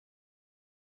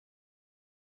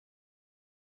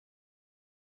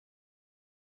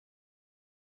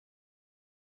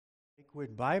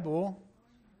Lakewood Bible.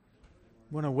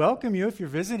 I want to welcome you if you're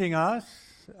visiting us.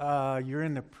 You're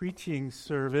in the preaching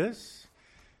service,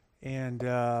 and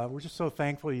we're just so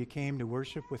thankful you came to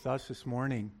worship with us this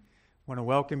morning. I want to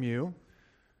welcome you.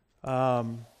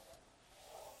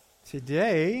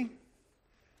 Today,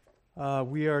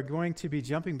 we are going to be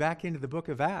jumping back into the book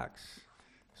of Acts.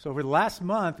 So over the last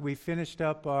month, we finished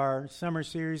up our summer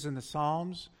series in the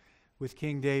Psalms with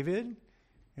King David,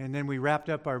 and then we wrapped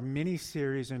up our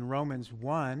mini-series in Romans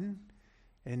 1,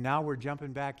 and now we're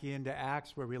jumping back into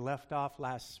Acts where we left off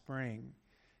last spring.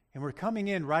 And we're coming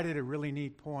in right at a really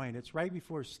neat point. It's right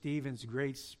before Stephen's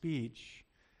great speech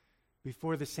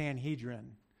before the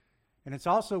Sanhedrin. And it's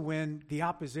also when the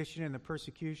opposition and the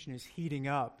persecution is heating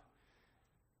up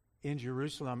in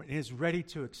Jerusalem and is ready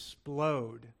to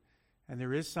explode. And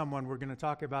there is someone, we're going to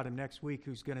talk about him next week,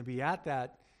 who's going to be at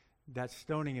that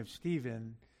stoning of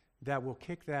Stephen that will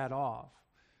kick that off.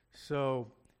 So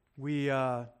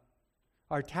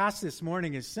our task this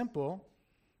morning is simple.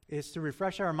 It's to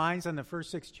refresh our minds on the first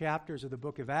 6 chapters of the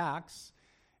book of Acts,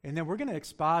 and then we're going to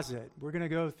exposit. We're going to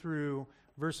go through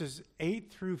verses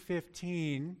 8 through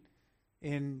 15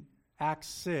 in Acts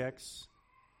 6,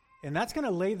 and that's going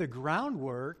to lay the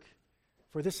groundwork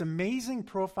for this amazing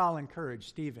profile and courage,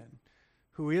 Stephen,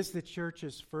 who is the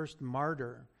church's first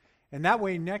martyr. And that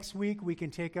way, next week, we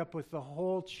can take up with the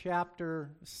whole chapter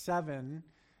 7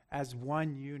 as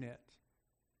one unit.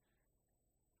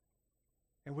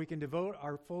 And we can devote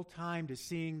our full time to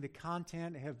seeing the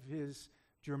content of his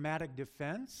dramatic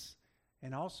defense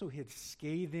and also his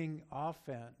scathing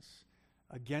offense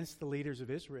against the leaders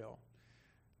of Israel.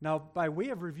 Now, by way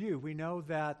of review, we know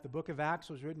that the book of Acts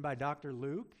was written by Dr.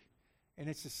 Luke, and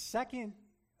it's the second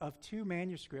of 2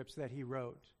 manuscripts that he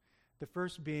wrote. The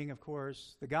first being, of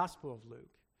course, the Gospel of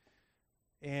Luke.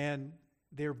 And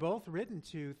they're both written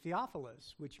to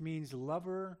Theophilus, which means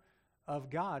lover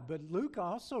of God. But Luke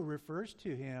also refers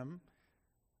to him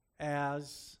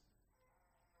as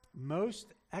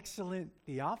most excellent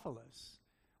Theophilus,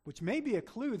 which may be a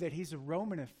clue that he's a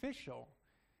Roman official.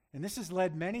 And this has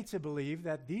led many to believe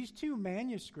that these 2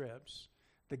 manuscripts,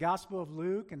 the Gospel of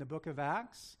Luke and the book of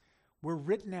Acts, were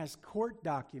written as court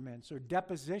documents or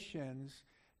depositions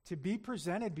to be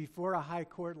presented before a high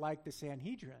court like the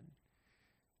Sanhedrin.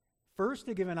 First,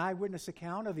 to give an eyewitness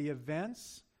account of the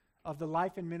events of the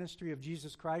life and ministry of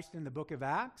Jesus Christ in the book of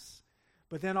Acts,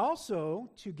 but then also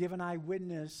to give an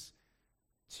eyewitness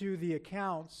to the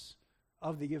accounts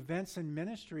of the events and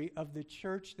ministry of the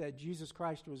church that Jesus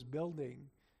Christ was building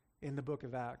in the book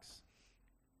of Acts.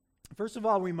 First of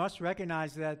all, we must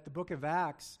recognize that the book of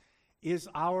Acts is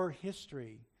our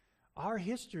history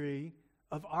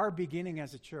of our beginning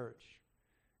as a church.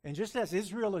 And just as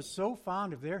Israel is so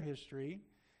fond of their history,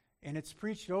 and it's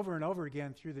preached over and over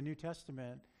again through the New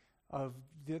Testament of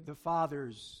the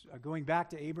fathers going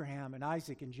back to Abraham and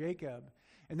Isaac and Jacob,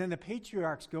 and then the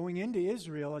patriarchs going into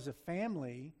Israel as a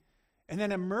family, and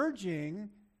then emerging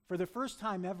for the first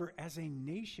time ever as a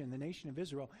nation, the nation of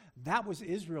Israel. That was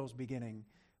Israel's beginning.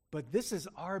 But this is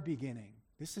our beginning.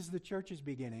 This is the church's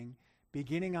beginning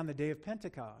on the day of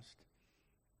Pentecost,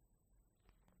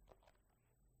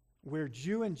 where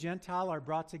Jew and Gentile are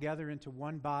brought together into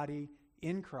one body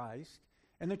in Christ,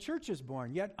 and the church is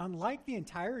born. Yet, unlike the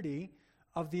entirety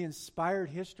of the inspired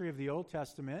history of the Old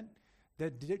Testament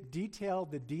that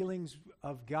detailed the dealings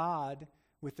of God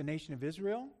with the nation of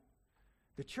Israel,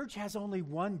 the church has only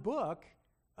one book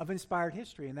of inspired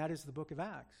history, and that is the book of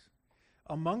Acts.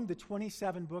 Among the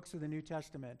 27 books of the New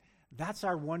Testament, that's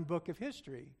our one book of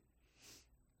history.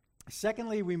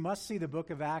 Secondly, we must see the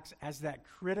book of Acts as that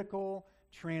critical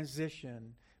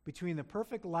transition between the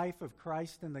perfect life of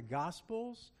Christ in the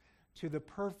Gospels to the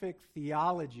perfect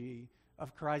theology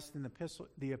of Christ in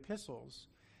the epistles.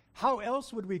 How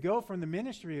else would we go from the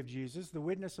ministry of Jesus, the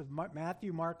witness of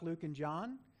Matthew, Mark, Luke, and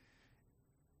John,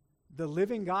 the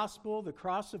living gospel, the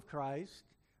cross of Christ,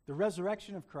 the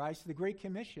resurrection of Christ, the Great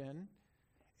Commission,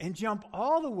 and jump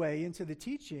all the way into the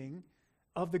teaching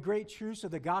of the great truths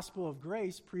of the gospel of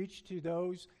grace preached to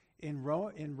those in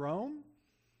Rome,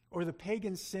 or the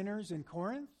pagan sinners in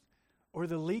Corinth, or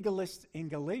the legalists in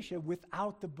Galatia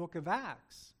without the book of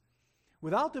Acts?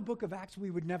 Without the book of Acts,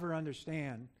 we would never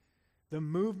understand the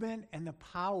movement and the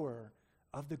power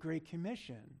of the Great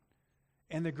Commission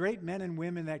and the great men and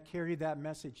women that carried that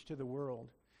message to the world.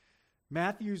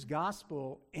 Matthew's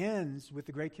gospel ends with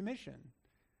the Great Commission.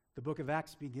 The book of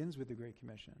Acts begins with the Great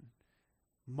Commission.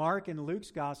 Mark and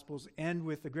Luke's gospels end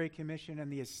with the Great Commission and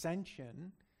the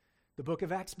Ascension. The book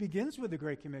of Acts begins with the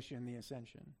Great Commission and the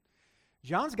Ascension.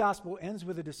 John's gospel ends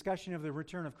with a discussion of the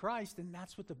return of Christ, and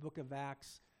that's what the book of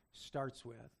Acts starts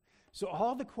with. So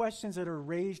all the questions that are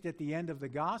raised at the end of the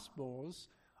Gospels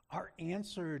are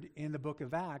answered in the book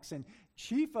of Acts. And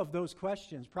chief of those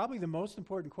questions, probably the most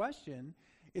important question,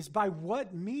 is by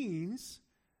what means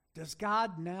does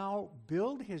God now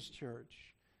build his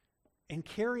church and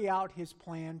carry out his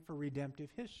plan for redemptive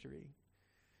history?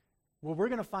 Well, we're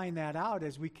going to find that out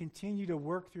as we continue to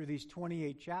work through these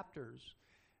 28 chapters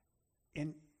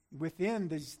and within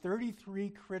these 33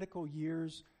 critical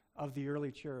years of the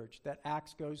early church that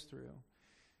Acts goes through.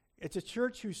 It's a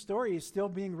church whose story is still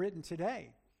being written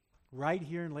today, right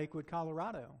here in Lakewood,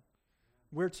 Colorado,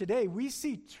 where today we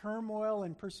see turmoil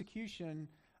and persecution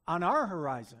on our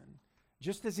horizon,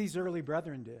 just as these early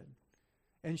brethren did.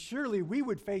 And surely we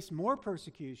would face more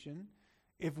persecution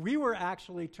if we were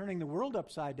actually turning the world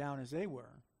upside down as they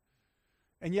were.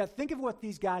 And yet, think of what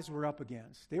these guys were up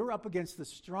against. They were up against the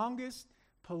strongest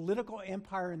political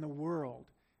empire in the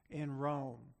world in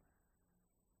Rome.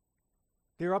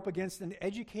 They were up against an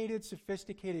educated,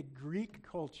 sophisticated Greek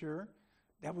culture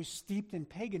that was steeped in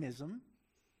paganism.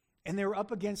 And they were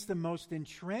up against the most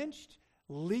entrenched,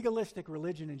 legalistic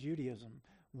religion in Judaism,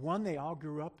 one they all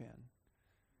grew up in.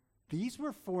 These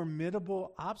were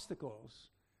formidable obstacles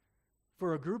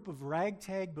for a group of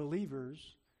ragtag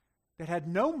believers that had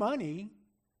no money,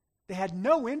 they had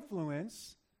no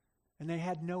influence, and they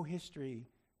had no history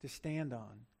to stand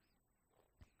on.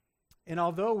 And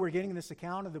although we're getting this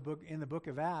account of the book in the book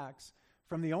of Acts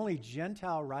from the only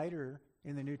Gentile writer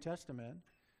in the New Testament,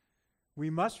 we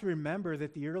must remember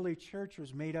that the early church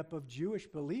was made up of Jewish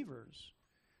believers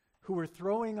who were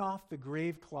throwing off the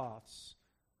grave cloths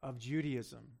of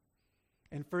Judaism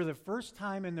and for the first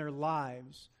time in their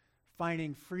lives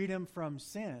finding freedom from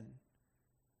sin.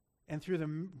 And through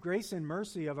the grace and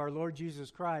mercy of our Lord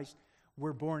Jesus Christ,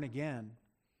 we're born again.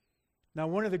 Now,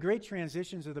 one of the great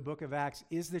transitions of the book of Acts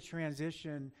is the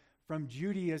transition from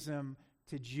Judaism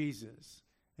to Jesus,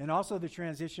 and also the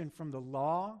transition from the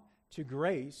law to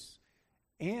grace,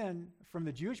 and from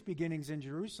the Jewish beginnings in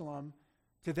Jerusalem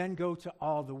to then go to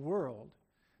all the world.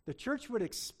 The church would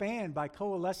expand by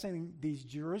coalescing these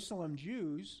Jerusalem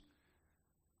Jews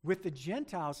with the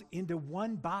Gentiles into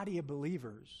one body of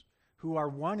believers who are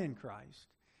one in Christ.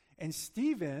 And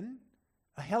Stephen,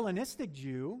 a Hellenistic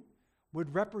Jew,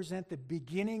 would represent the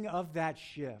beginning of that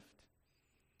shift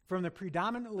from the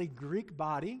predominantly Greek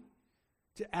body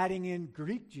to adding in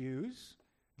Greek Jews,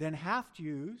 then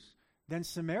half-Jews, then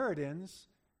Samaritans,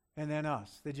 and then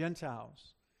us, the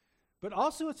Gentiles. But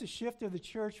also it's a shift of the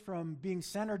church from being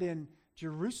centered in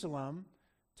Jerusalem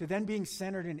to then being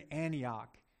centered in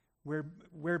Antioch, where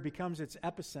it becomes its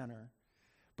epicenter.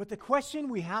 But the question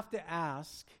we have to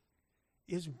ask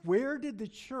is, where did the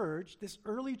church, this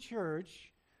early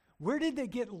church, where did they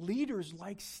get leaders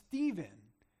like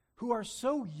Stephen, who are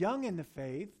so young in the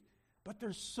faith, but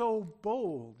they're so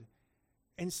bold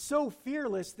and so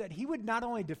fearless that he would not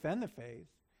only defend the faith,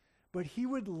 but he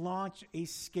would launch a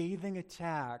scathing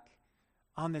attack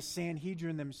on the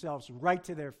Sanhedrin themselves, right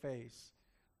to their face.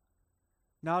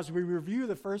 Now, as we review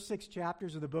the first 6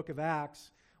 chapters of the book of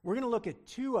Acts, we're going to look at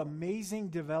 2 amazing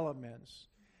developments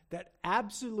that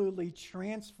absolutely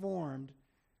transformed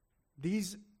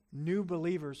these new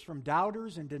believers from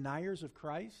doubters and deniers of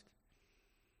Christ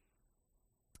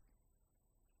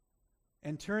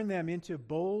and turn them into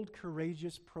bold,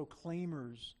 courageous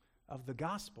proclaimers of the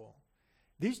gospel.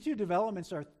 These 2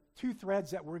 developments are 2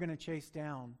 threads that we're going to chase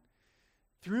down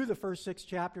through the first 6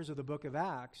 chapters of the book of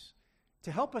Acts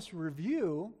to help us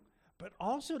review, but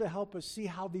also to help us see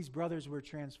how these brothers were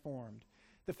transformed.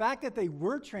 The fact that they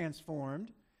were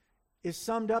transformed is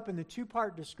summed up in the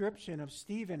 2-part description of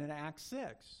Stephen in Acts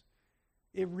 6.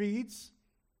 It reads,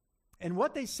 "And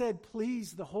what they said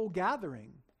pleased the whole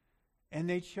gathering, and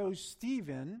they chose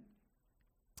Stephen,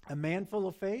 a man full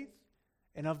of faith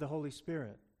and of the Holy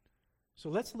Spirit." So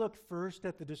let's look first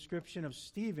at the description of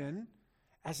Stephen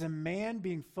as a man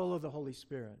being full of the Holy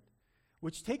Spirit,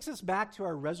 which takes us back to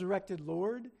our resurrected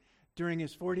Lord during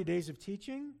his 40 days of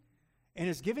teaching and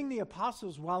is giving the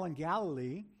apostles while in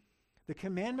Galilee the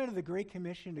commandment of the Great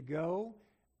Commission to go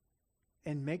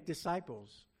and make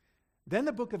disciples. Then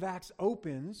the book of Acts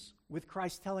opens with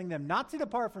Christ telling them not to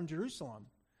depart from Jerusalem,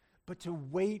 but to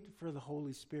wait for the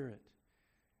Holy Spirit.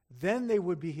 Then they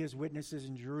would be his witnesses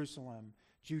in Jerusalem,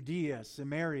 Judea,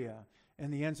 Samaria,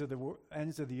 and the ends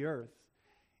of the earth.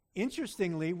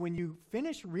 Interestingly, when you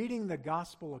finish reading the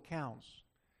gospel accounts,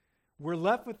 we're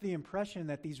left with the impression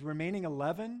that these remaining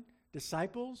 11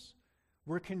 disciples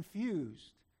were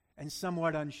confused and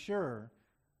somewhat unsure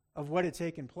of what had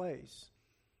taken place.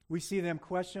 We see them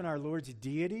question our Lord's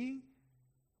deity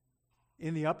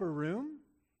in the upper room,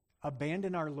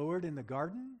 abandon our Lord in the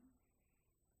garden,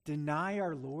 deny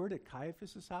our Lord at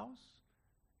Caiaphas' house?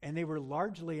 And they were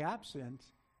largely absent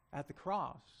at the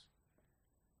cross.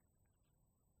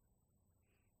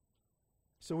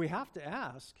 So we have to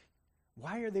ask,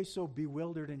 why are they so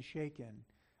bewildered and shaken?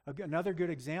 Another good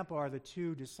example are the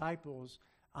two disciples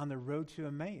on the road to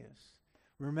Emmaus.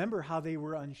 Remember how they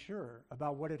were unsure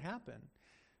about what had happened.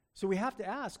 So we have to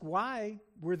ask, why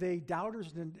were they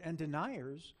doubters and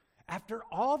deniers after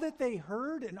all that they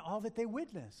heard and all that they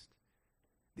witnessed?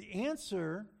 The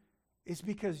answer is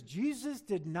because Jesus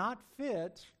did not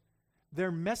fit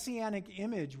their messianic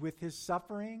image with his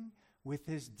suffering, with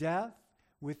his death,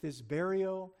 with his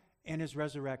burial, and his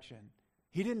resurrection.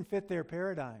 He didn't fit their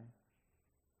paradigm.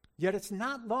 Yet it's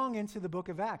not long into the book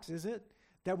of Acts, is it,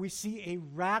 that we see a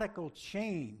radical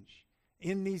change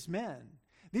in these men.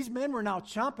 These men were now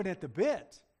chomping at the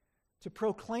bit to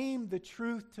proclaim the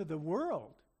truth to the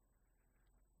world.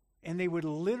 And they would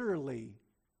literally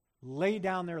lay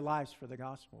down their lives for the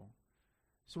gospel.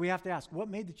 So we have to ask, what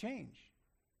made the change?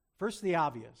 First, the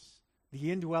obvious,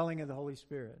 the indwelling of the Holy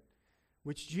Spirit,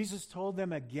 which Jesus told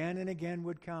them again and again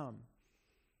would come.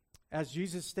 As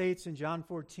Jesus states in John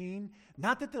 14,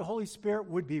 not that the Holy Spirit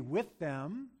would be with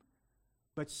them,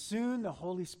 but soon the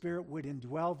Holy Spirit would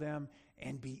indwell them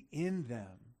and be in them.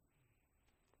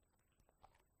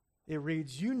 It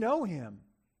reads, you know him,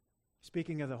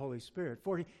 speaking of the Holy Spirit,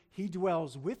 for he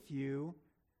dwells with you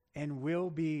and will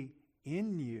be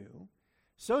in you.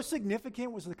 So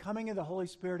significant was the coming of the Holy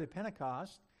Spirit at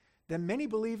Pentecost that many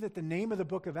believe that the name of the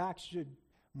book of Acts should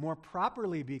more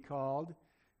properly be called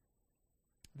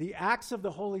the Acts of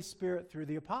the Holy Spirit through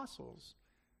the apostles,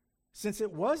 since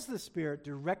it was the Spirit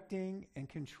directing and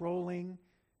controlling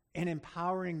and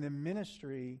empowering the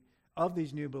ministry of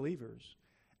these new believers.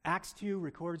 Acts 2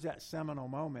 records that seminal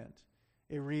moment.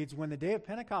 It reads, when the day of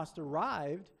Pentecost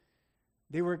arrived,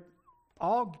 they were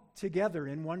all together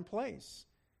in one place.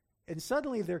 And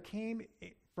suddenly there came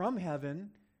from heaven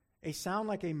a sound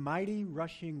like a mighty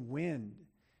rushing wind,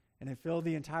 and it filled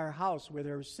the entire house where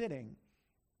they were sitting.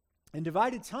 And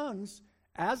divided tongues,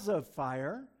 as of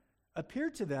fire,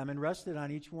 appeared to them and rested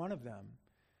on each one of them.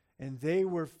 And they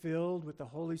were filled with the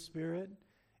Holy Spirit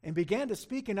and began to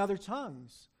speak in other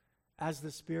tongues as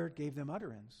the Spirit gave them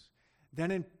utterance.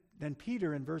 Then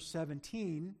Peter, in verse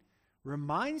 17,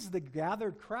 reminds the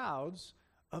gathered crowds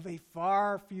of a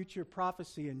far future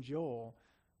prophecy in Joel,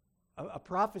 a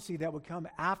prophecy that would come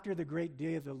after the great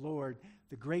day of the Lord,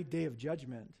 the great day of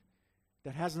judgment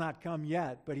that has not come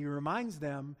yet. But he reminds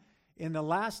them, in the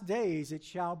last days it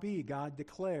shall be, God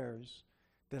declares,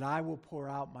 that I will pour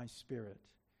out my Spirit.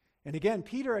 And again,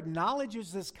 Peter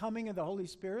acknowledges this coming of the Holy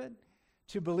Spirit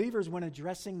to believers when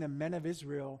addressing the men of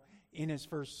Israel in his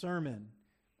first sermon.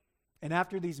 And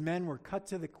after these men were cut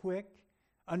to the quick,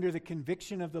 under the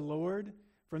conviction of the Lord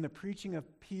from the preaching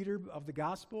of Peter of the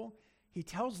gospel, he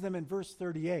tells them in verse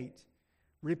 38,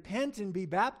 repent and be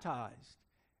baptized,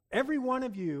 every one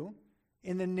of you,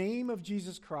 in the name of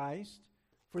Jesus Christ,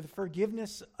 for the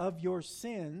forgiveness of your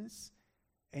sins,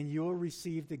 and you'll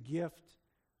receive the gift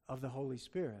of the Holy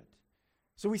Spirit.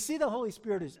 So we see the Holy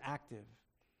Spirit is active,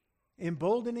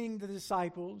 emboldening the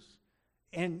disciples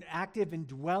and active in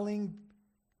dwelling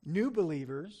new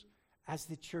believers as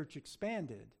the church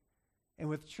expanded. And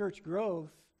with church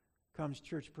growth comes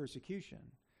church persecution.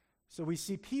 So we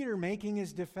see Peter making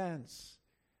his defense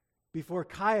before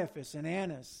Caiaphas and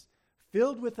Annas,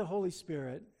 filled with the Holy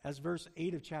Spirit, as verse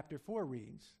 8 of chapter 4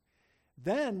 reads.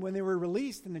 Then, when they were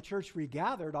released and the church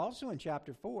regathered, also in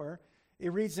chapter 4,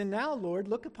 it reads, and now, Lord,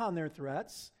 look upon their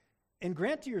threats and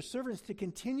grant to your servants to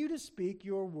continue to speak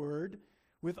your word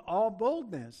with all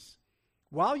boldness,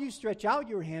 while you stretch out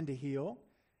your hand to heal,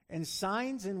 and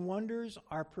signs and wonders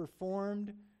are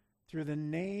performed through the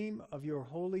name of your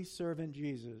holy servant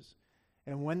Jesus.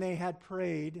 And when they had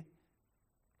prayed,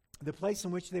 the place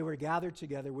in which they were gathered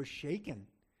together was shaken.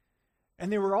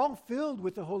 And they were all filled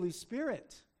with the Holy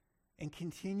Spirit and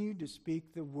continued to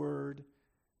speak the word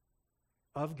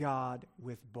of God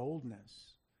with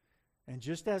boldness. And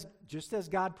just as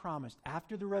God promised,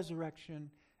 after the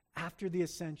resurrection, after the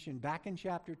ascension, back in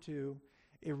chapter 2,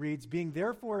 it reads, being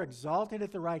therefore exalted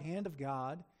at the right hand of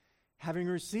God, having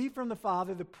received from the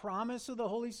Father the promise of the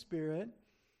Holy Spirit,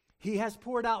 he has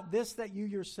poured out this that you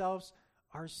yourselves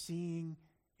are seeing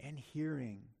and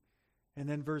hearing. And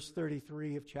then verse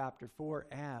 33 of chapter 4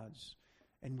 adds,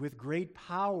 and with great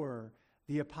power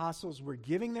the apostles were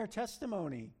giving their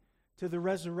testimony to the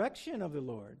resurrection of the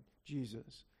Lord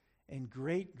Jesus, and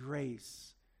great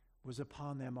grace was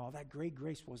upon them all. That great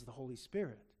grace was the Holy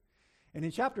Spirit. And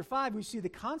in chapter 5 we see the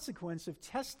consequence of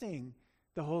testing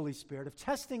the Holy Spirit, of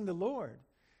testing the Lord.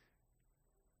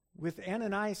 with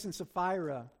Ananias and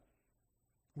Sapphira,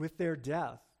 with their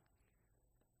death.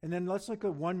 And then let's look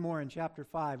at one more in chapter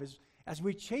 5. As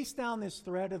we chase down this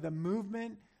thread of the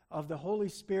movement of the Holy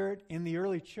Spirit in the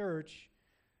early church,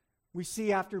 we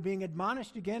see after being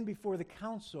admonished again before the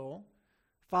council,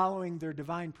 following their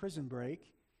divine prison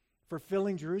break, for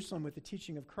filling Jerusalem with the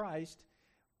teaching of Christ,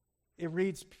 it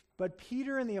reads, "But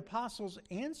Peter and the apostles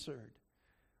answered,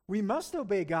 'We must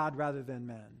obey God rather than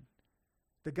men.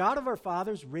 The God of our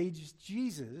fathers raised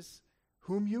Jesus,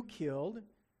 whom you killed,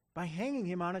 by hanging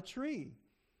him on a tree.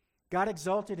 God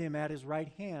exalted him at his right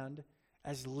hand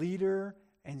as leader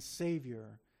and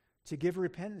Savior, to give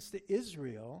repentance to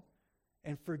Israel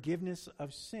and forgiveness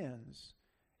of sins.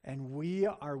 And we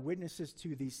are witnesses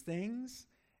to these things,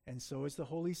 and so is the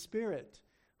Holy Spirit,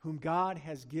 whom God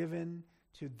has given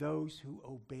to those who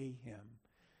obey him.'"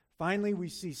 Finally, we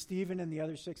see Stephen and the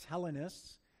other 6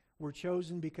 Hellenists were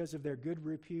chosen because of their good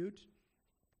repute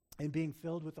and being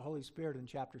filled with the Holy Spirit in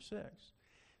chapter 6.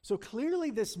 So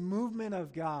clearly this movement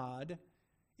of God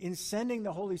in sending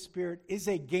the Holy Spirit is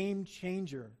a game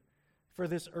changer for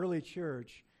this early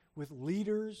church with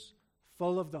leaders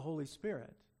full of the Holy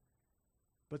Spirit.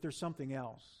 But there's something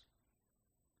else.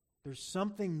 There's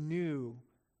something new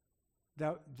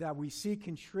that we see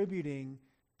contributing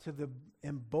to the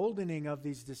emboldening of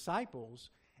these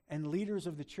disciples and leaders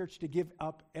of the church to give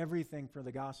up everything for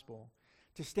the gospel,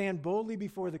 to stand boldly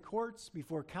before the courts,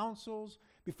 before councils,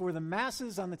 before the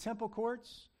masses on the temple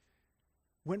courts,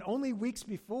 when only weeks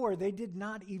before they did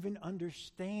not even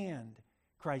understand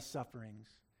Christ's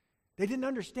sufferings. They didn't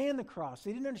understand the cross.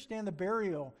 They didn't understand the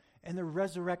burial and the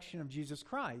resurrection of Jesus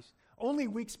Christ. Only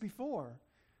weeks before.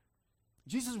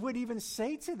 Jesus would even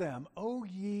say to them, "O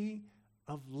ye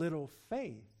of little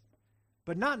faith."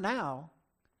 But not now.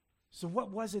 So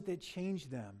what was it that changed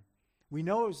them? We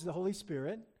know it was the Holy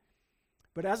Spirit.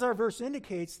 But as our verse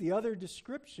indicates, the other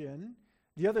description,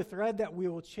 the other thread that we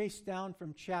will chase down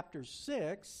from chapter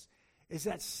 6 is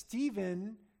that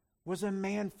Stephen was a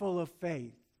man full of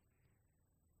faith.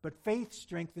 But faith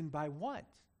strengthened by what?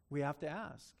 We have to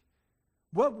ask.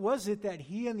 What was it that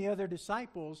he and the other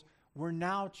disciples were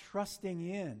now trusting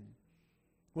in?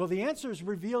 Well, the answer is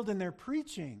revealed in their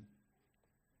preaching.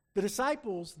 The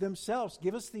disciples themselves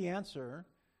give us the answer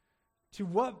to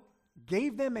what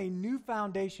gave them a new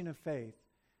foundation of faith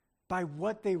by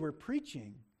what they were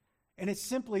preaching. And it's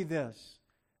simply this.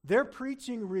 Their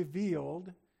preaching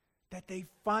revealed that they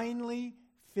finally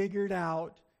figured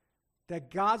out that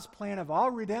God's plan of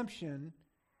all redemption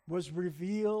was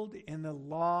revealed in the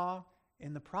law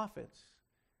and the prophets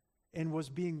and was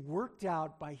being worked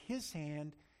out by his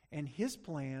hand and his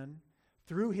plan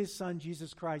through his son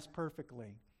Jesus Christ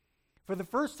perfectly. For the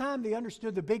first time, they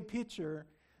understood the big picture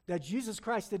that Jesus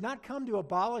Christ did not come to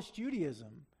abolish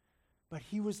Judaism, but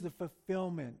he was the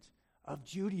fulfillment of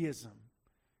Judaism.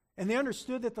 And they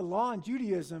understood that the law in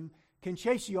Judaism can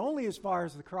chase you only as far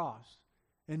as the cross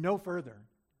and no further.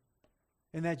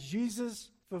 And that Jesus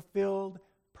fulfilled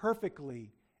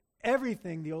perfectly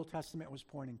everything the Old Testament was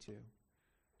pointing to.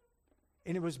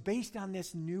 And it was based on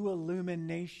this new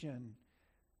illumination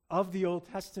of the Old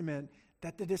Testament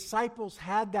that the disciples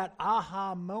had that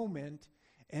aha moment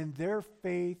and their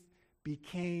faith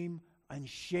became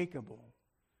unshakable.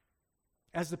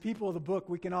 As the people of the book,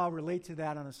 we can all relate to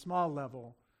that on a small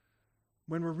level.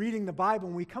 When we're reading the Bible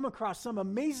and we come across some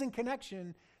amazing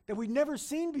connection that we've never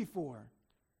seen before.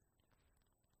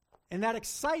 And that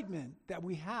excitement that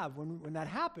we have when that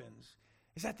happens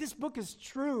is that this book is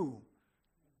true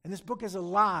and this book is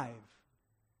alive.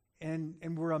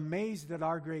 And we're amazed that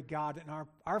our great God and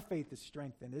our faith is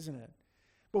strengthened, isn't it?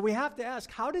 But we have to ask,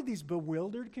 how did these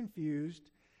bewildered,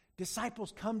 confused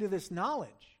disciples come to this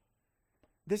knowledge?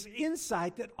 This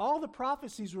insight that all the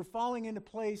prophecies were falling into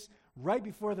place right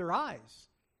before their eyes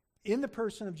in the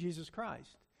person of Jesus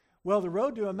Christ. Well, the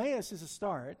road to Emmaus is a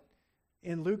start.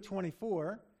 In Luke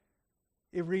 24,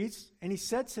 it reads, "And he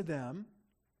said to them,"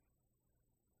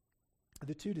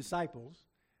 the 2 disciples,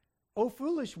 "O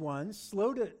foolish ones,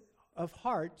 slow of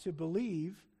heart to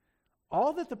believe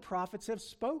all that the prophets have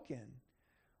spoken.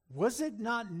 Was it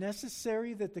not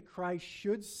necessary that the Christ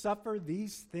should suffer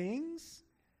these things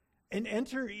and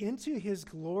enter into his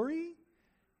glory?"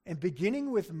 And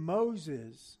beginning with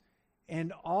Moses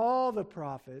and all the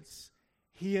prophets,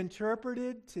 he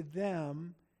interpreted to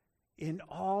them in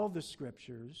all the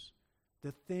scriptures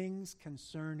the things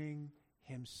concerning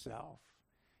himself.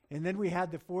 And then we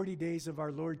had the 40 days of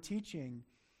our Lord teaching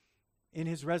in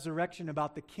his resurrection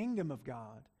about the kingdom of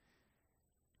God.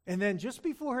 And then just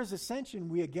before his ascension,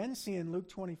 we again see in Luke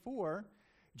 24,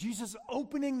 Jesus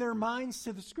opening their minds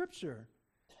to the scripture.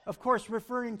 Of course,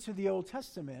 referring to the Old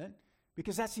Testament,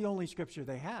 because that's the only scripture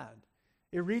they had.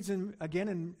 It reads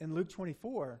again in Luke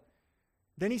 24.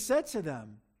 Then he said to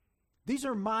them, "These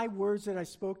are my words that I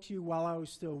spoke to you while I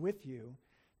was still with you,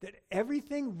 that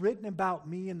everything written about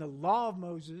me in the law of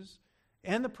Moses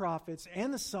and the prophets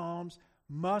and the Psalms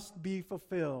must be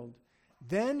fulfilled."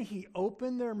 Then he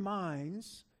opened their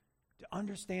minds to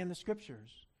understand the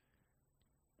scriptures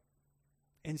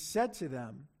and said to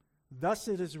them, "Thus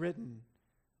it is written,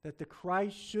 that the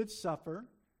Christ should suffer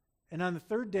and on the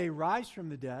third day rise from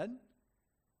the dead,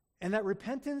 and that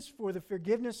repentance for the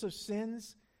forgiveness of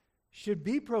sins should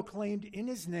be proclaimed in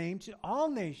his name to all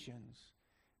nations,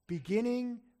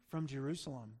 beginning from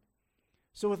Jerusalem."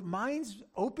 So with minds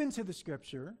open to the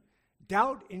scripture,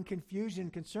 doubt and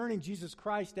confusion concerning Jesus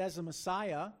Christ as the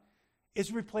Messiah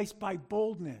is replaced by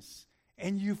boldness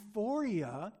and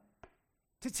euphoria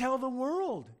to tell the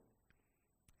world.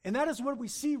 And that is what we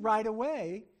see right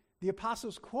away, the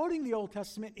apostles quoting the Old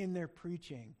Testament in their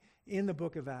preaching in the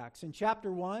book of Acts. In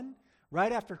chapter 1,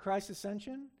 right after Christ's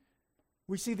ascension,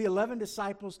 we see the 11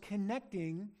 disciples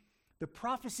connecting the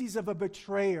prophecies of a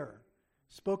betrayer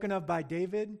spoken of by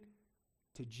David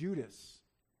to Judas.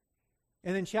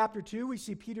 And in chapter 2, we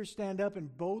see Peter stand up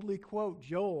and boldly quote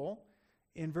Joel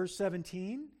in verse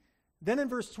 17. Then in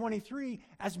verse 23,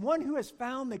 as one who has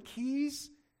found the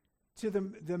keys to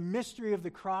the mystery of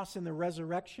the cross and the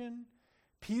resurrection,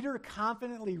 Peter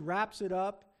confidently wraps it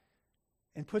up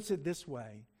and puts it this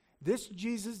way: "This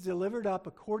Jesus delivered up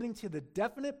according to the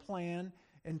definite plan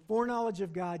and foreknowledge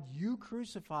of God, you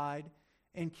crucified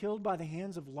and killed by the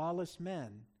hands of lawless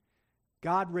men.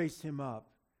 God raised him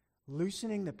up,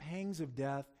 loosening the pangs of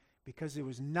death, because it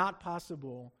was not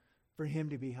possible for him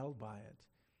to be held by it."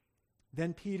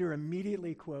 Then Peter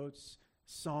immediately quotes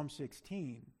Psalm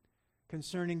 16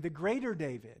 concerning the greater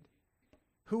David,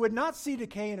 who would not see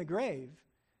decay in a grave,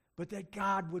 but that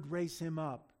God would raise him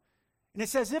up. And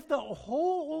it's as if the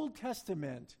whole Old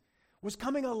Testament was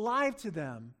coming alive to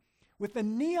them with the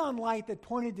neon light that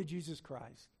pointed to Jesus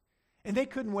Christ. And they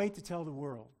couldn't wait to tell the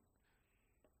world.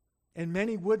 And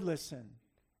many would listen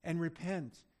and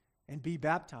repent and be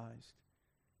baptized,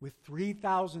 with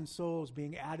 3,000 souls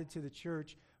being added to the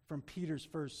church from Peter's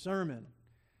first sermon.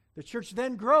 The church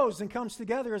then grows and comes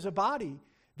together as a body.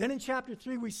 Then in chapter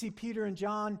 3, we see Peter and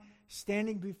John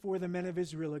standing before the men of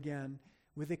Israel again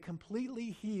with a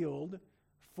completely healed,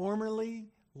 formerly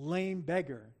lame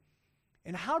beggar.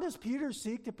 And how does Peter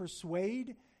seek to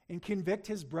persuade and convict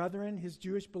his brethren, his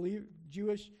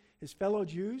his fellow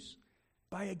Jews?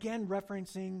 By again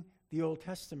referencing the Old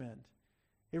Testament.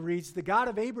 It reads, "The God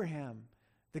of Abraham,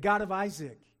 the God of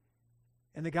Isaac,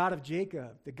 and the God of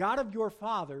Jacob, the God of your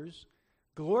fathers,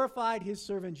 glorified his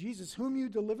servant Jesus, whom you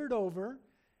delivered over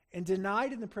and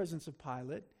denied in the presence of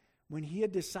Pilate when he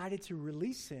had decided to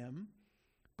release him,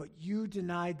 but you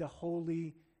denied the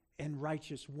holy and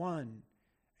righteous one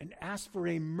and asked for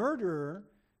a murderer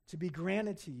to be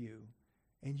granted to you,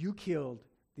 and you killed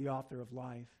the author of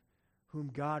life, whom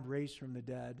God raised from the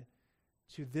dead.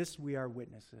 To this we are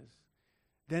witnesses."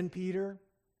 Then Peter,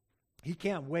 he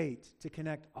can't wait to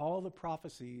connect all the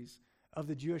prophecies of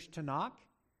the Jewish Tanakh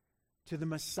to the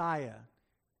Messiah,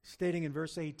 stating in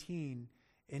verse 18,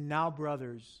 "And now,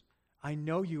 brothers, I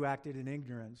know you acted in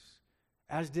ignorance,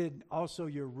 as did also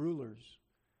your rulers.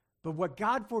 But what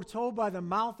God foretold by the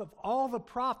mouth of all the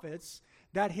prophets,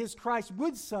 that his Christ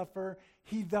would suffer,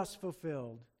 he thus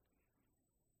fulfilled."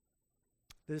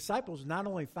 The disciples not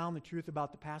only found the truth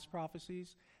about the past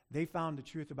prophecies, they found the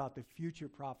truth about the future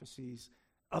prophecies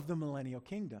of the millennial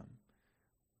kingdom,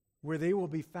 where they will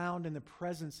be found in the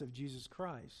presence of Jesus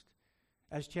Christ.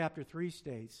 As chapter 3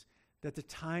 states, that the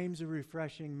times of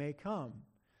refreshing may come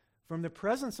from the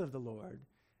presence of the Lord,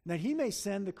 and that he may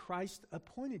send the Christ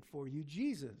appointed for you,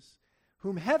 Jesus,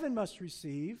 whom heaven must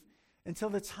receive until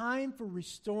the time for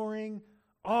restoring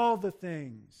all the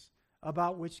things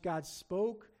about which God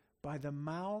spoke by the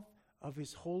mouth of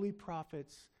his holy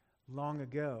prophets long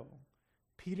ago.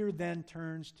 Peter then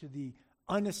turns to the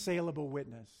unassailable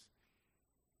witness,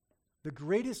 the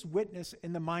greatest witness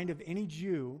in the mind of any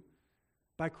Jew,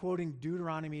 by quoting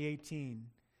Deuteronomy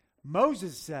 18.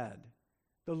 Moses said,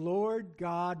 "The Lord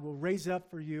God will raise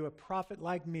up for you a prophet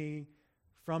like me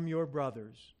from your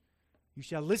brothers. You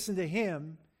shall listen to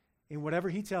him in whatever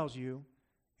he tells you,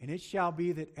 and it shall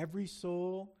be that every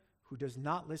soul who does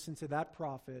not listen to that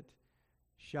prophet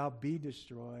shall be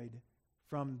destroyed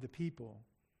from the people."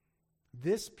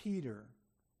 This Peter,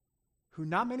 who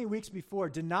not many weeks before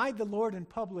denied the Lord in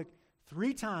public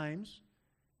 3 times,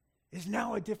 is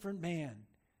now a different man.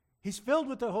 He's filled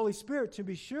with the Holy Spirit, to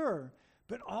be sure,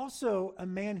 but also a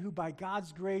man who by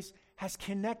God's grace has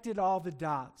connected all the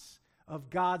dots of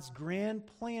God's grand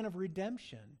plan of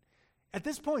redemption. At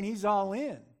this point, he's all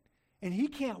in, and he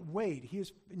can't wait.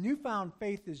 His newfound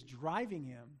faith is driving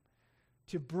him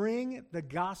to bring the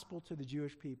gospel to the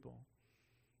Jewish people.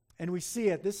 And we see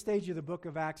at this stage of the book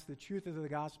of Acts, the truth of the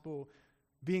gospel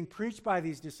being preached by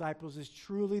these disciples is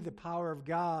truly the power of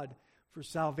God for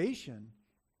salvation.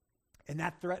 And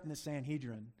that threatened the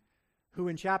Sanhedrin, who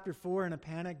in chapter 4 in a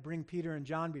panic bring Peter and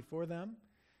John before them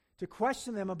to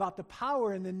question them about the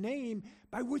power and the name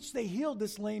by which they healed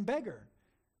this lame beggar.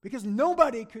 Because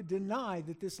nobody could deny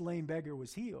that this lame beggar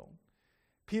was healed.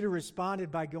 Peter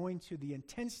responded by going to the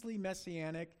intensely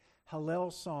messianic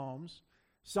Hallel Psalms,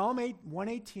 Psalm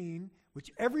 118,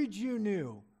 which every Jew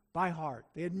knew by heart.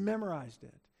 They had memorized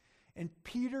it. And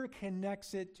Peter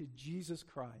connects it to Jesus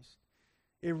Christ.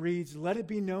 It reads, "Let it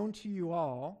be known to you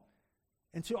all,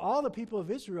 and to all the people of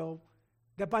Israel,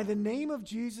 that by the name of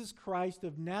Jesus Christ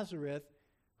of Nazareth,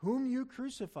 whom you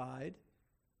crucified,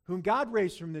 whom God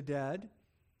raised from the dead,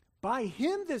 by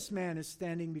him this man is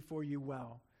standing before you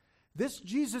well. This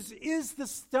Jesus is the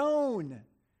stone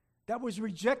that was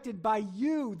rejected by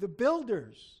you, the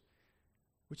builders,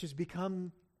 which has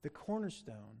become the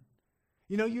cornerstone."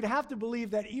 You know, you'd have to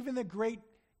believe that even the great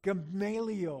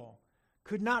Gamaliel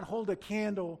could not hold a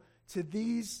candle to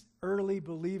these early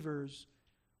believers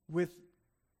with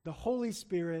the Holy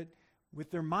Spirit,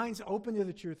 with their minds open to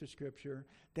the truth of Scripture,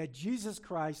 that Jesus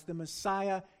Christ, the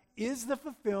Messiah, is the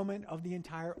fulfillment of the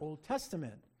entire Old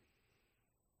Testament.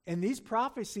 And these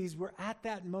prophecies were at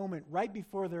that moment, right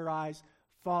before their eyes,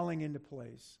 falling into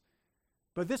place.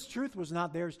 But this truth was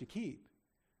not theirs to keep,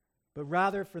 but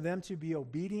rather for them to be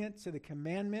obedient to the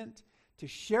commandment, to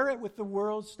share it with the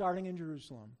world starting in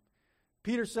Jerusalem.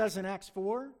 Peter says in Acts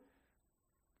 4,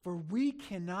 "For we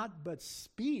cannot but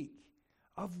speak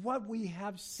of what we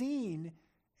have seen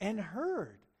and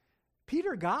heard."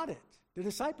 Peter got it. The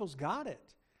disciples got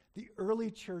it. The early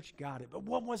church got it. But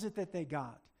what was it that they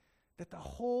got? That the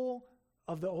whole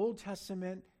of the Old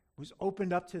Testament was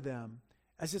opened up to them,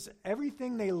 as if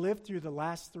everything they lived through the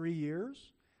last 3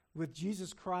 years with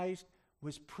Jesus Christ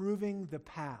was proving the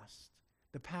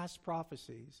past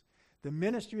prophecies. The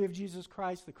ministry of Jesus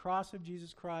Christ, the cross of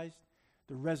Jesus Christ,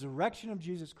 the resurrection of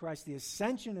Jesus Christ, the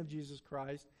ascension of Jesus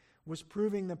Christ was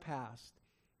proving the past.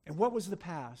 And what was the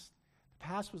past? The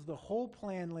past was the whole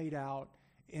plan laid out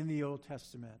in the Old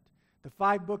Testament. The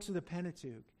 5 books of the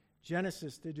Pentateuch,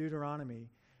 Genesis to Deuteronomy.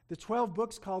 The 12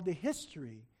 books called the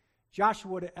History,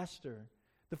 Joshua to Esther.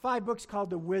 The 5 books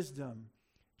called the Wisdom,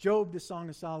 Job to Song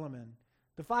of Solomon.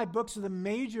 The 5 books of the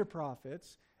major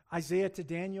prophets, Isaiah to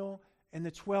Daniel, and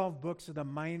the 12 books of the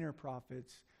minor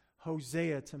prophets,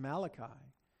 Hosea to Malachi.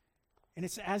 And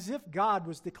it's as if God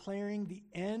was declaring the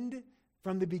end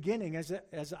from the beginning, as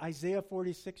Isaiah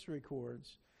 46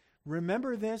 records.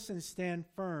 "Remember this and stand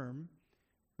firm.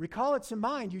 Recall it to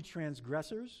mind, you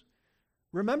transgressors.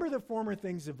 Remember the former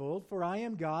things of old, for I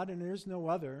am God and there is no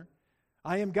other.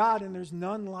 I am God and there's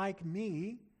none like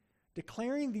me,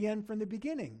 declaring the end from the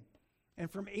beginning, and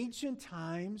from ancient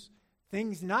times,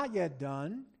 things not yet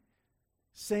done,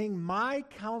 saying, my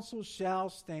counsel shall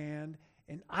stand,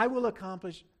 and I will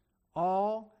accomplish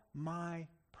all my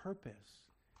purpose."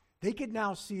 They could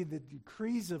now see the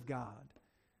decrees of God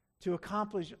to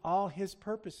accomplish all his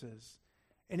purposes,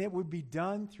 and it would be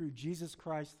done through Jesus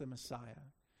Christ the Messiah.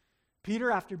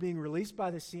 Peter, after being released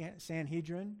by the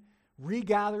Sanhedrin,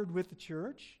 regathered with the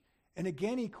church, and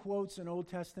again he quotes an Old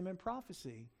Testament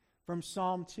prophecy from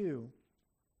Psalm 2,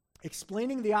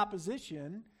 explaining the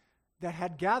opposition that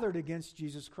had gathered against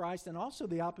Jesus Christ and also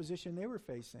the opposition they were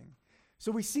facing.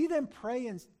 So we see them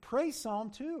pray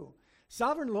Psalm 2.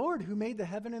 "Sovereign Lord, who made the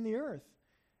heaven and the earth,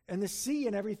 and the sea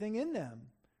and everything in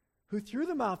them, who through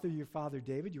the mouth of your father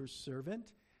David, your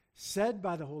servant, said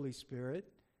by the Holy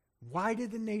Spirit, why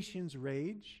did the nations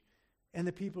rage and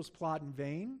the peoples plot in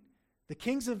vain? The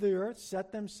kings of the earth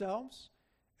set themselves,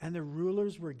 and the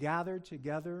rulers were gathered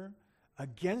together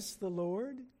against the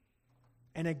Lord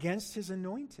and against his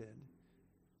anointed."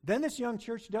 Then this young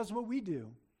church does what we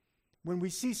do. When we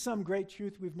see some great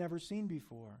truth we've never seen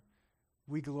before,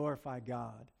 we glorify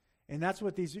God. And that's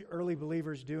what these early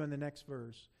believers do in the next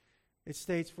verse. It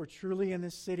states, "For truly in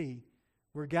this city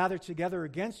we're gathered together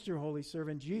against your holy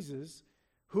servant Jesus,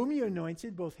 whom you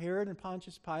anointed, both Herod and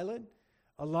Pontius Pilate,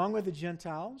 along with the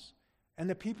Gentiles and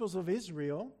the peoples of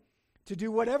Israel, to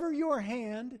do whatever your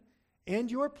hand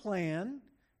and your plan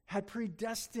had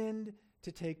predestined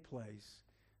to take place."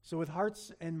 So with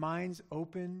hearts and minds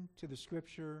open to the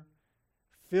Scripture,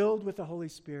 filled with the Holy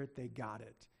Spirit, they got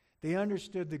it. They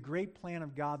understood the great plan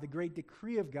of God, the great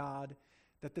decree of God,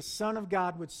 that the Son of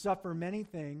God would suffer many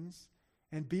things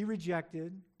and be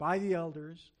rejected by the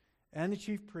elders and the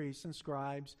chief priests and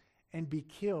scribes and be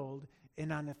killed,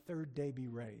 and on the third day be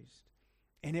raised.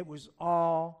 And it was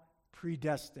all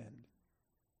predestined,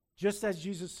 just as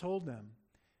Jesus told them.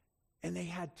 And they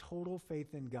had total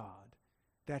faith in God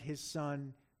that his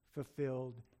Son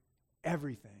fulfilled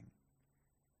everything.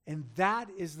 And that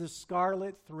is the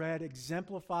scarlet thread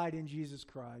exemplified in Jesus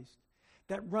Christ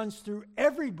that runs through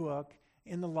every book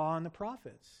in the law and the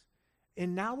prophets.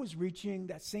 And now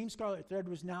that same scarlet thread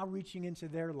was now reaching into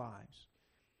their lives,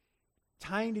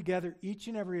 tying together each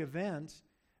and every event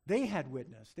they had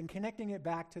witnessed and connecting it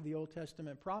back to the Old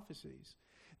Testament prophecies.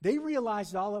 They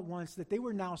realized all at once that they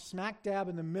were now smack dab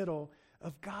in the middle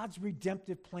of God's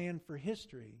redemptive plan for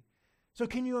history. So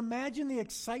can you imagine the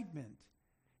excitement?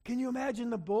 Can you imagine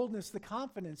the boldness, the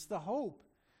confidence, the hope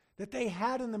that they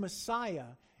had in the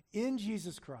Messiah, in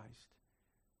Jesus Christ?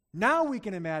 Now we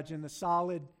can imagine the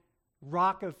solid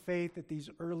rock of faith that these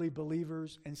early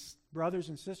believers and brothers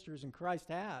and sisters in Christ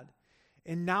had.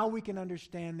 And now we can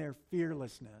understand their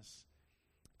fearlessness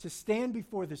to stand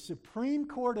before the Supreme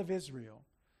Court of Israel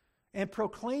and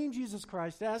proclaim Jesus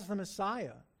Christ as the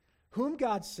Messiah, whom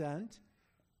God sent,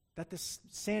 that the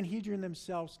Sanhedrin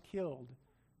themselves killed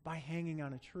by hanging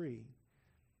on a tree.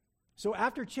 So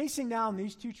after chasing down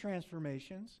these two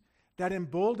transformations that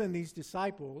emboldened these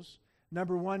disciples,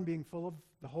 number one being full of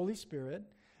the Holy Spirit,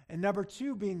 and number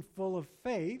two being full of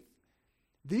faith,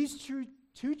 these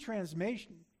two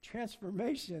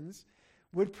transformations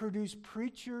would produce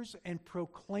preachers and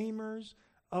proclaimers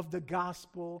of the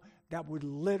gospel that would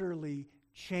literally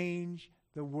change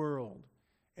the world.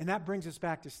 And that brings us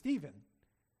back to Stephen,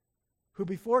 who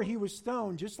before he was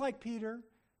stoned, just like Peter,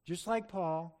 just like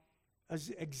Paul,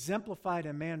 exemplified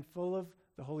a man full of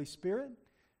the Holy Spirit,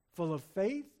 full of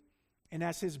faith, and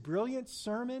as his brilliant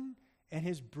sermon and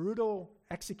his brutal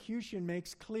execution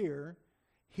makes clear,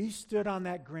 he stood on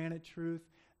that granite truth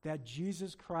that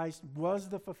Jesus Christ was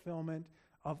the fulfillment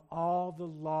of all the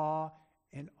law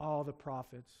and all the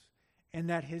prophets, and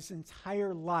that his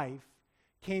entire life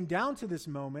came down to this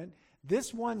moment,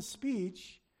 this one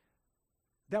speech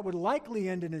that would likely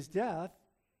end in his death,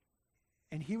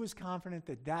 and he was confident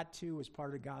that that too was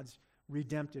part of God's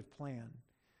redemptive plan.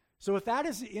 So with that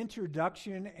as the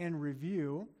introduction and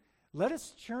review, let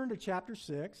us turn to chapter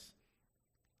 6,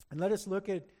 and let us look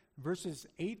at verses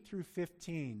 8 through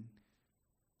 15.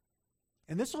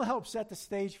 And this will help set the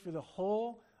stage for the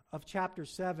whole of chapter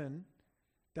 7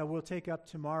 that we'll take up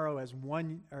tomorrow as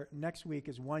one, or next week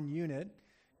as one unit,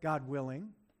 God willing.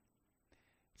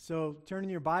 So turn in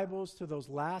your Bibles to those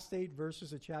last 8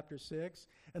 verses of chapter 6,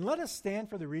 and let us stand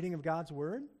for the reading of God's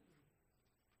word,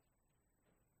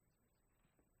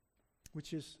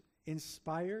 which is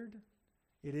inspired.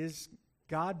 It is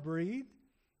God-breathed.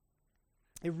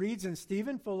 It reads, "And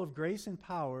Stephen, full of grace and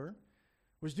power,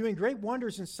 was doing great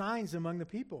wonders and signs among the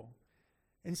people.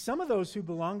 And some of those who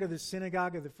belonged to the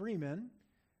synagogue of the freemen,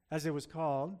 as it was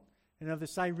called, and of the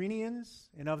Cyrenians,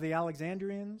 and of the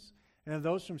Alexandrians, and of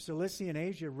those from Cilicia and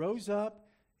Asia, rose up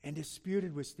and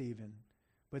disputed with Stephen.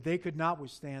 But they could not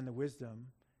withstand the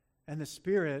wisdom and the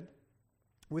spirit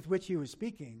with which he was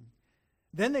speaking.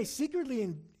 Then they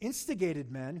secretly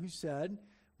instigated men who said,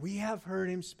 'We have heard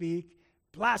him speak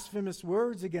blasphemous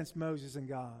words against Moses and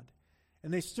God.'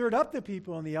 And they stirred up the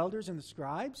people and the elders and the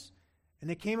scribes, and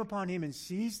they came upon him and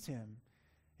seized him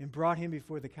and brought him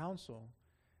before the council.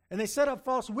 And they set up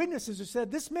false witnesses who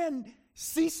said, 'This man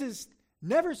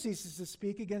never ceases to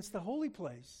speak against the holy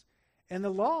place and the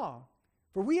law.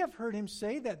 For we have heard him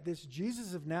say that this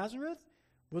Jesus of Nazareth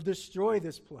will destroy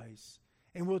this place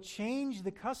and will change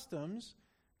the customs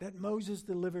that Moses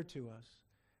delivered to us.'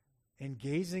 And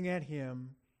gazing at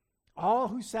him, all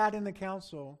who sat in the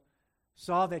council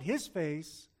saw that his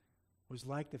face was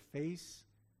like the face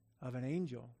of an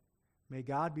angel." May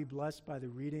God be blessed by the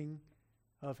reading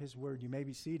of his word. You may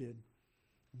be seated.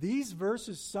 These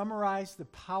verses summarize the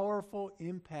powerful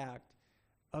impact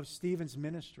of Stephen's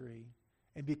ministry.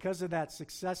 And because of that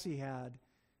success he had,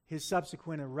 his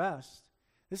subsequent arrest.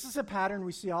 This is a pattern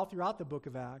we see all throughout the book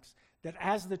of Acts, that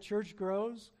as the church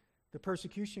grows, the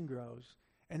persecution grows.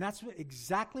 And that's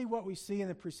exactly what we see in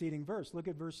the preceding verse. Look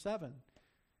at verse 7.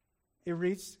 It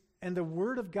reads, "And the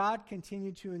word of God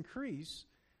continued to increase,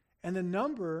 and the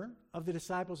number of the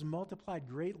disciples multiplied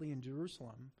greatly in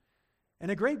Jerusalem.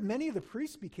 And a great many of the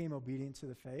priests became obedient to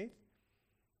the faith.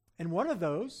 And one of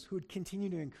those who would continue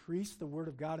to increase the word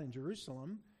of God in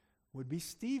Jerusalem would be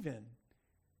Stephen,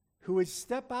 who would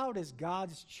step out as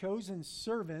God's chosen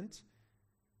servant,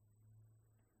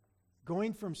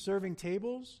 going from serving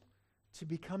tables to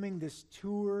becoming this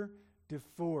tour de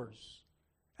force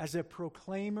as a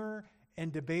proclaimer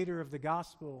and debater of the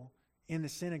gospel in the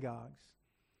synagogues.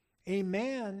 a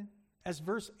man, as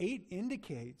verse 8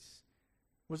 indicates,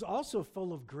 was also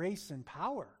full of grace and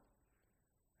power.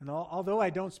 And although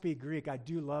I don't speak Greek, I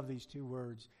do love these two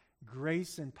words,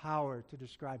 grace and power, to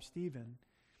describe Stephen.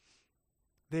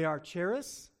 They are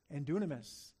charis and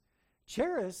dunamis.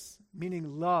 Charis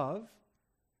meaning love,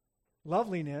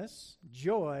 loveliness,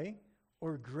 joy,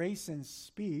 or grace in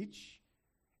speech.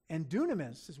 And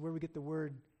dunamis is where we get the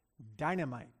word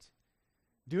dynamite.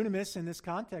 Dunamis in this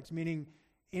context meaning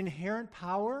inherent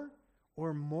power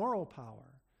or moral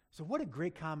power. So what a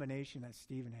great combination that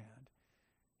Stephen had.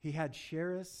 He had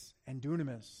charis and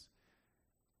dunamis.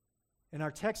 And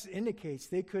our text indicates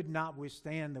they could not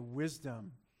withstand the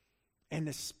wisdom and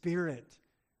the spirit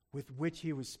with which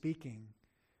he was speaking.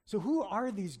 So who are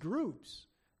these groups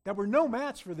that were no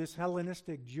match for this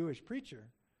Hellenistic Jewish preacher?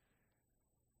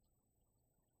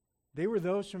 They were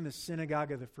those from the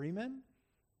synagogue of the Freemen,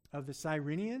 of the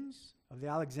Cyrenians, of the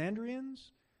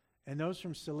Alexandrians, and those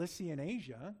from Cilicia and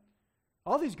Asia.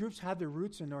 All these groups had their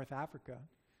roots in North Africa,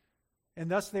 and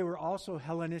thus they were also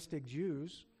Hellenistic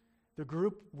Jews, the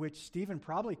group which Stephen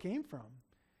probably came from.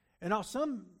 And now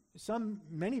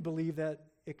many believe that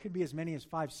it could be as many as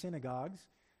 5 synagogues.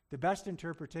 The best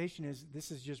interpretation is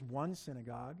this is just one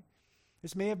synagogue.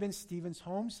 This may have been Stephen's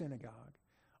home synagogue,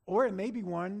 or it may be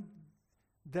one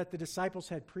that the disciples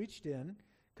had preached in,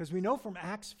 because we know from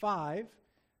Acts 5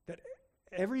 that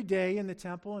every day in the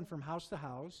temple and from house to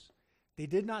house, they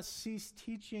did not cease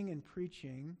teaching and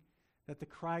preaching that the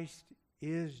Christ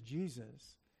is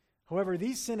Jesus. However,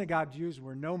 these synagogue Jews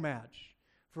were no match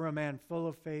for a man full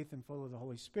of faith and full of the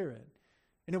Holy Spirit.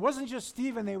 And it wasn't just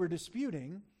Stephen they were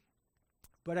disputing,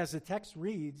 but as the text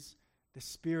reads, the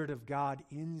Spirit of God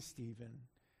in Stephen.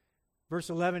 Verse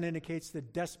 11 indicates the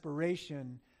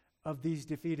desperation of these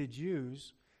defeated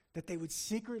Jews, that they would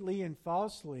secretly and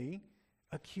falsely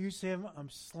accuse him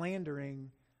of slandering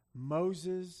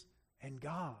Moses and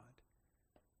God.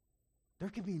 There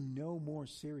could be no more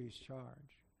serious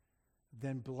charge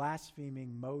than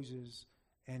blaspheming Moses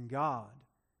and God,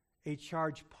 a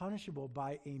charge punishable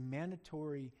by a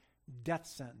mandatory death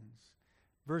sentence.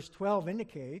 Verse 12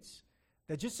 indicates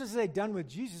that just as they'd done with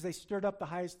Jesus, they stirred up the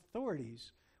highest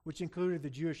authorities, which included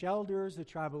the Jewish elders, the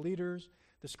tribal leaders,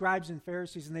 the scribes and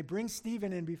Pharisees, and they bring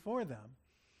Stephen in before them.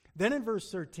 Then in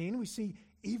verse 13, we see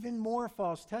even more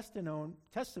false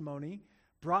testimony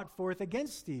brought forth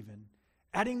against Stephen,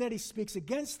 adding that he speaks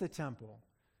against the temple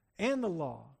and the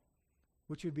law,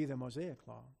 which would be the Mosaic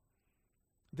law.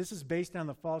 This is based on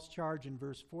the false charge in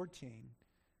verse 14,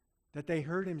 that they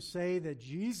heard him say that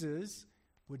Jesus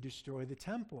would destroy the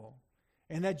temple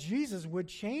and that Jesus would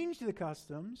change the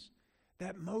customs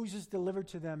that Moses delivered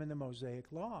to them in the Mosaic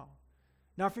law.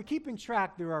 Now, if you're keeping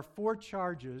track, there are 4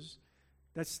 charges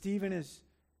that Stephen is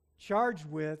charged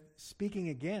with speaking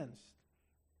against.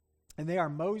 And they are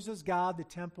Moses, God, the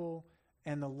temple,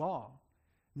 and the law.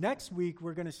 Next week,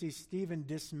 we're going to see Stephen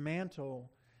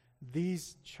dismantle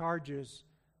these charges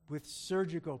with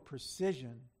surgical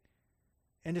precision.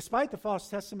 And despite the false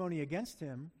testimony against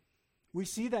him, we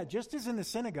see that just as in the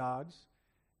synagogues,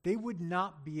 they would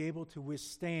not be able to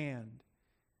withstand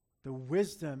the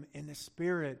wisdom and the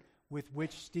spirit with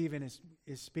which Stephen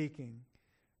is speaking.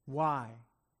 Why?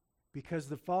 Because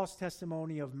the false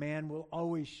testimony of man will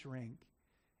always shrink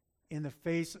in the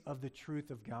face of the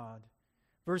truth of God.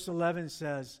 Verse 11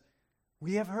 says,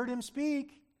 we have heard him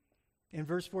speak. And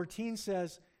verse 14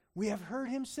 says, we have heard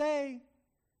him say.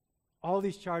 All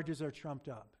these charges are trumped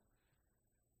up.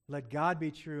 Let God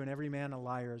be true and every man a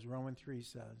liar, as Romans 3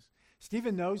 says.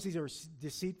 Stephen knows these are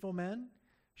deceitful men.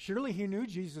 Surely he knew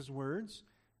Jesus' words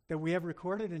that we have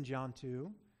recorded in John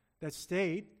 2 that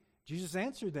state, Jesus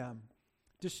answered them,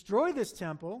 destroy this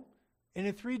temple, and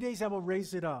in 3 days I will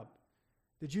raise it up.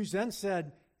 The Jews then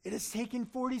said, it has taken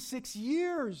 46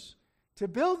 years to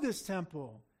build this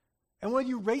temple, and will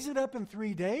you raise it up in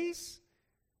 3 days?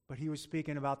 But he was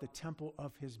speaking about the temple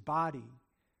of his body.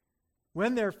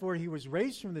 When therefore he was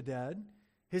raised from the dead,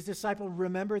 his disciples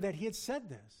remembered that he had said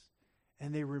this,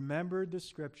 and they remembered the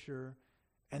scripture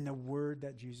and the word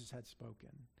that Jesus had spoken.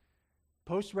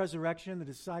 Post-resurrection, the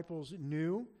disciples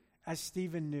knew, as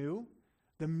Stephen knew,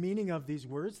 the meaning of these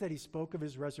words that he spoke of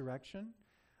his resurrection.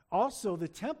 Also, the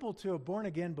temple to a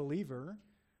born-again believer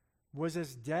was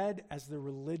as dead as the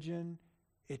religion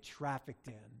it trafficked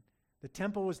in. The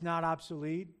temple was now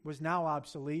obsolete,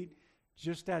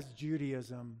 just as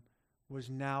Judaism was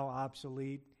now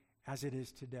obsolete as it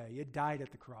is today. It died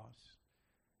at the cross.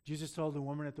 Jesus told the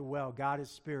woman at the well, God is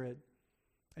spirit,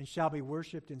 and shall be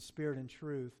worshipped in spirit and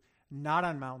truth, not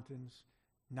on mountains,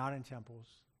 not in temples.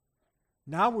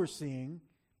 Now we're seeing,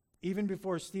 even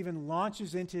before Stephen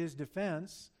launches into his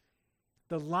defense,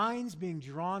 the lines being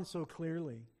drawn so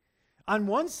clearly. On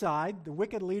one side, the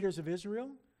wicked leaders of Israel,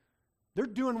 they're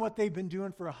doing what they've been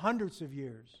doing for hundreds of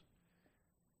years.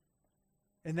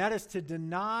 And that is to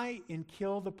deny and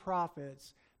kill the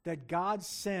prophets that God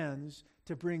sends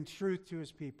to bring truth to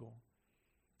his people.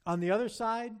 On the other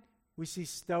side, we see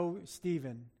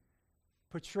Stephen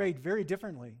portrayed very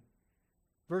differently.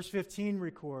 Verse 15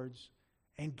 records,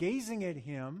 and gazing at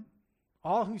him,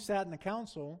 all who sat in the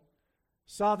council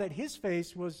saw that his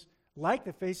face was like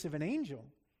the face of an angel.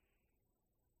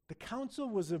 The council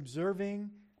was observing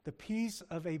the peace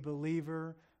of a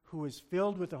believer who is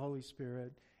filled with the Holy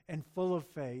Spirit and full of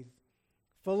faith,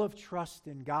 full of trust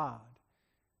in God,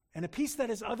 and a peace that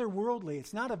is otherworldly.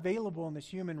 It's not available in this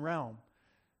human realm,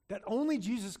 that only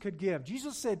Jesus could give.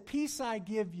 Jesus said, peace I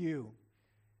give you,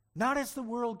 not as the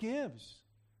world gives.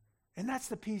 And that's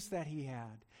the peace that he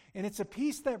had. And it's a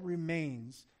peace that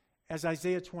remains, as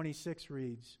Isaiah 26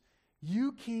 reads,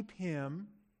 you keep him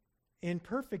in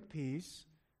perfect peace,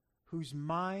 whose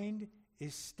mind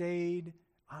is stayed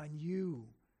on you,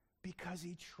 because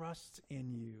he trusts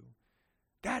in you.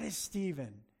 That is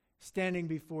Stephen standing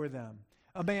before them,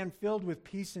 a man filled with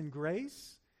peace and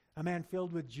grace, a man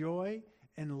filled with joy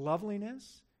and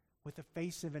loveliness, with the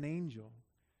face of an angel.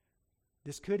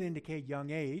 This could indicate young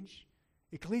age.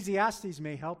 Ecclesiastes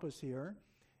may help us here.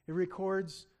 It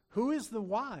records, who is the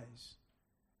wise,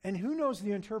 and who knows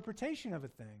the interpretation of a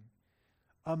thing?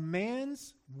 A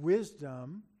man's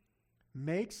wisdom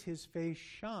makes his face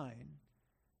shine,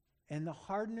 and the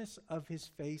hardness of his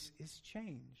face is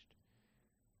changed.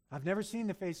 I've never seen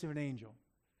the face of an angel,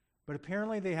 but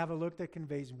apparently they have a look that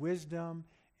conveys wisdom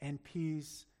and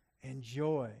peace and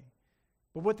joy.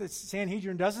 But what the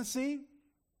Sanhedrin doesn't see,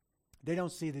 they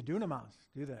don't see the dunamis,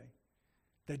 do they?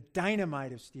 The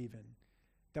dynamite of Stephen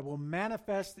that will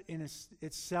manifest in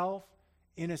itself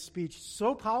in a speech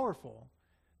so powerful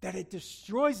that it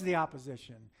destroys the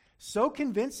opposition, so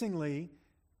convincingly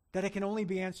that it can only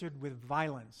be answered with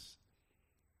violence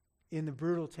in the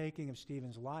brutal taking of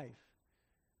Stephen's life.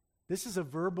 This is a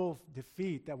verbal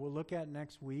defeat that we'll look at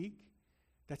next week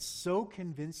that's so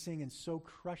convincing and so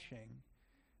crushing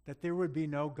that there would be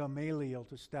no Gamaliel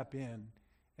to step in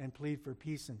and plead for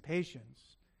peace and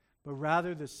patience, but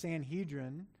rather the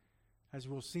Sanhedrin, as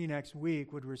we'll see next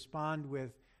week, would respond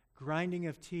with grinding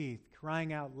of teeth,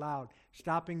 crying out loud,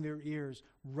 stopping their ears,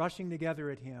 rushing together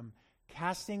at him,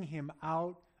 casting him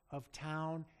out of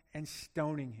town and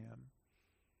stoning him.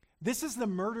 This is the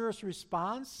murderous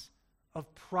response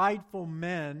of prideful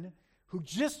men who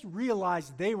just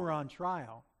realized they were on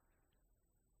trial,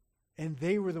 and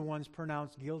they were the ones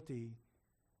pronounced guilty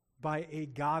by a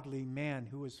godly man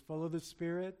who was full of the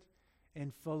Spirit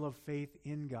and full of faith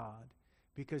in God.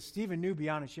 Because Stephen knew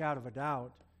beyond a shadow of a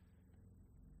doubt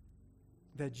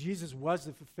that Jesus was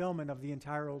the fulfillment of the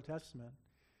entire Old Testament.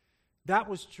 That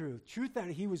was truth. Truth that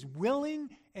he was willing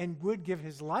and would give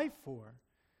his life for.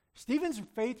 Stephen's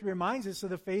faith reminds us of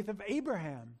the faith of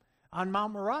Abraham on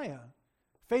Mount Moriah.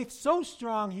 Faith so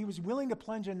strong he was willing to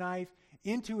plunge a knife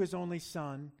into his only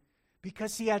son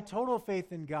because he had total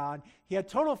faith in God. He had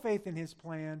total faith in his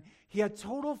plan. He had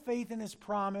total faith in his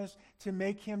promise to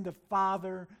make him the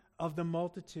father of the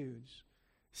multitudes.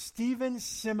 Stephen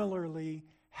similarly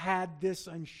had this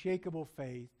unshakable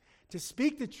faith to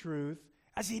speak the truth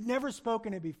as he'd never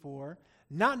spoken it before,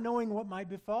 not knowing what might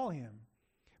befall him.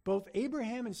 Both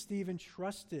Abraham and Stephen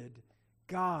trusted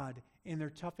God in their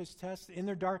toughest test, in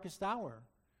their darkest hour.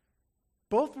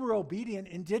 Both were obedient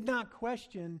and did not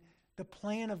question the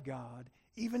plan of God,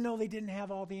 even though they didn't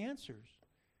have all the answers,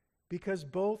 because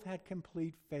both had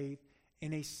complete faith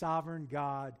in a sovereign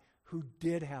God who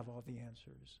did have all the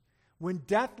answers. When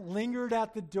death lingered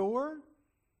at the door,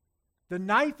 the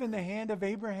knife in the hand of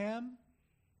Abraham,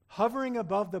 hovering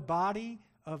above the body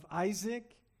of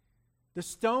Isaac, the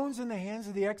stones in the hands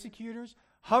of the executors,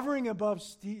 hovering above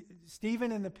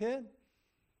Stephen in the pit,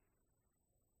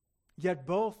 yet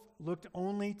both looked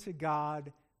only to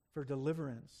God for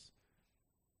deliverance.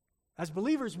 As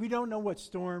believers, we don't know what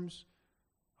storms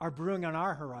are brewing on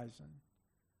our horizon,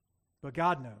 but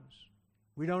God knows.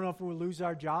 We don't know if we'll lose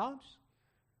our jobs,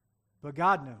 but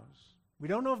God knows. We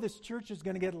don't know if this church is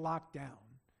going to get locked down,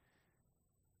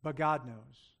 but God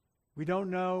knows. We don't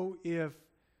know if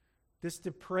this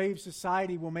depraved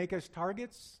society will make us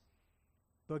targets,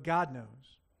 but God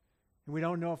knows. And we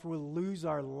don't know if we'll lose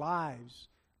our lives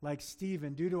like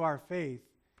Stephen due to our faith,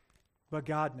 but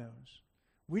God knows.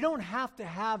 We don't have to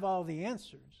have all the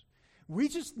answers. We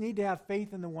just need to have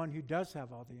faith in the one who does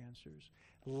have all the answers.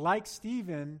 Like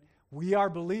Stephen, we are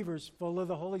believers full of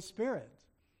the Holy Spirit.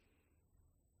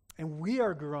 And we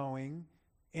are growing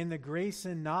in the grace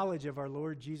and knowledge of our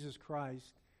Lord Jesus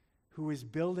Christ, who is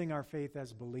building our faith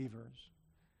as believers.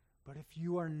 But if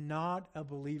you are not a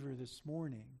believer this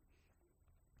morning,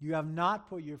 you have not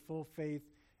put your full faith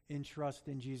and trust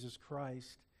in Jesus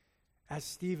Christ, as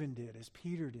Stephen did, as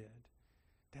Peter did,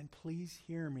 then please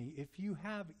hear me. If you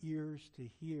have ears to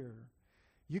hear,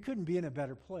 you couldn't be in a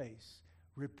better place.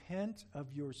 Repent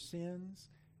of your sins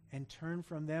and turn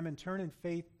from them and turn in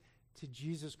faith to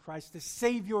Jesus Christ to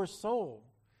save your soul.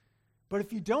 But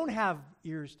if you don't have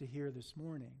ears to hear this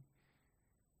morning,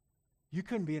 you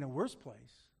couldn't be in a worse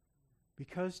place,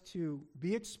 because to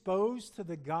be exposed to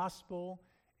the gospel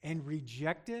and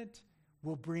reject it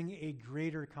will bring a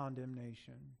greater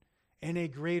condemnation and a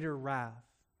greater wrath.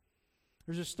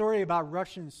 There's a story about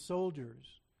Russian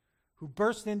soldiers who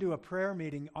burst into a prayer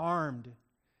meeting armed,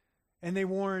 and they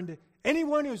warned,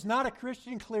 anyone who's not a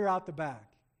Christian, clear out the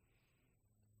back.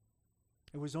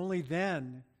 It was only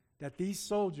then that these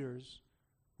soldiers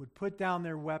would put down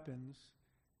their weapons,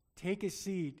 take a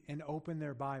seat, and open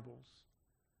their Bibles.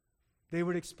 They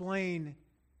would explain,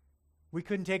 we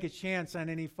couldn't take a chance on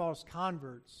any false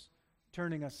converts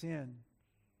turning us in.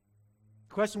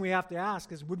 The question we have to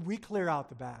ask is, would we clear out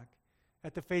the back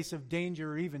at the face of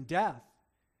danger or even death?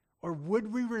 Or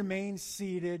would we remain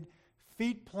seated,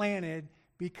 feet planted,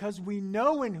 because we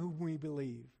know in whom we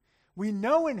believe? We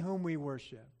know in whom we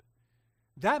worship.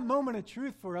 That moment of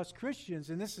truth for us Christians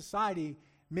in this society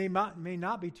may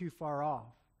not be too far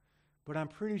off. But I'm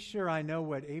pretty sure I know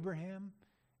what Abraham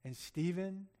and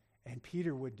Stephen and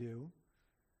Peter would do.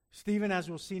 Stephen, as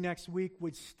we'll see next week,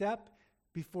 would step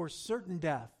before certain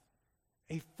death,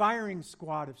 a firing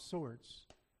squad of sorts.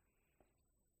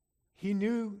 He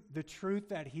knew the truth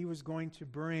that he was going to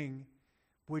bring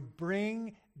would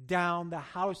bring down the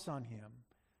house on him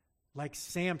like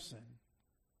Samson.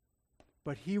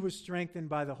 But he was strengthened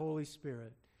by the Holy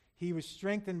Spirit. He was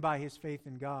strengthened by his faith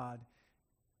in God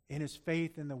and his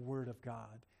faith in the Word of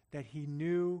God that he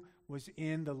knew was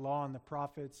in the law and the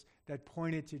prophets that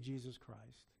pointed to Jesus Christ.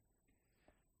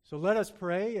 So let us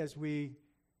pray as we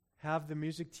have the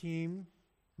music team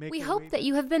make. We hope that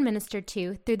you have been ministered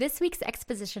to through this week's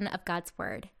exposition of God's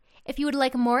Word. If you would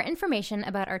like more information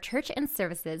about our church and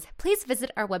services, please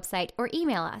visit our website or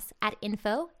email us at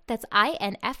info, that's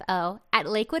I-N-F-O, at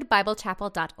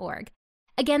lakewoodbiblechapel.org.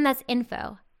 Again, that's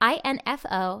info,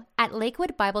 I-N-F-O, at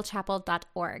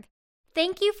lakewoodbiblechapel.org.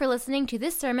 Thank you for listening to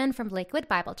this sermon from Lakewood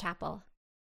Bible Chapel.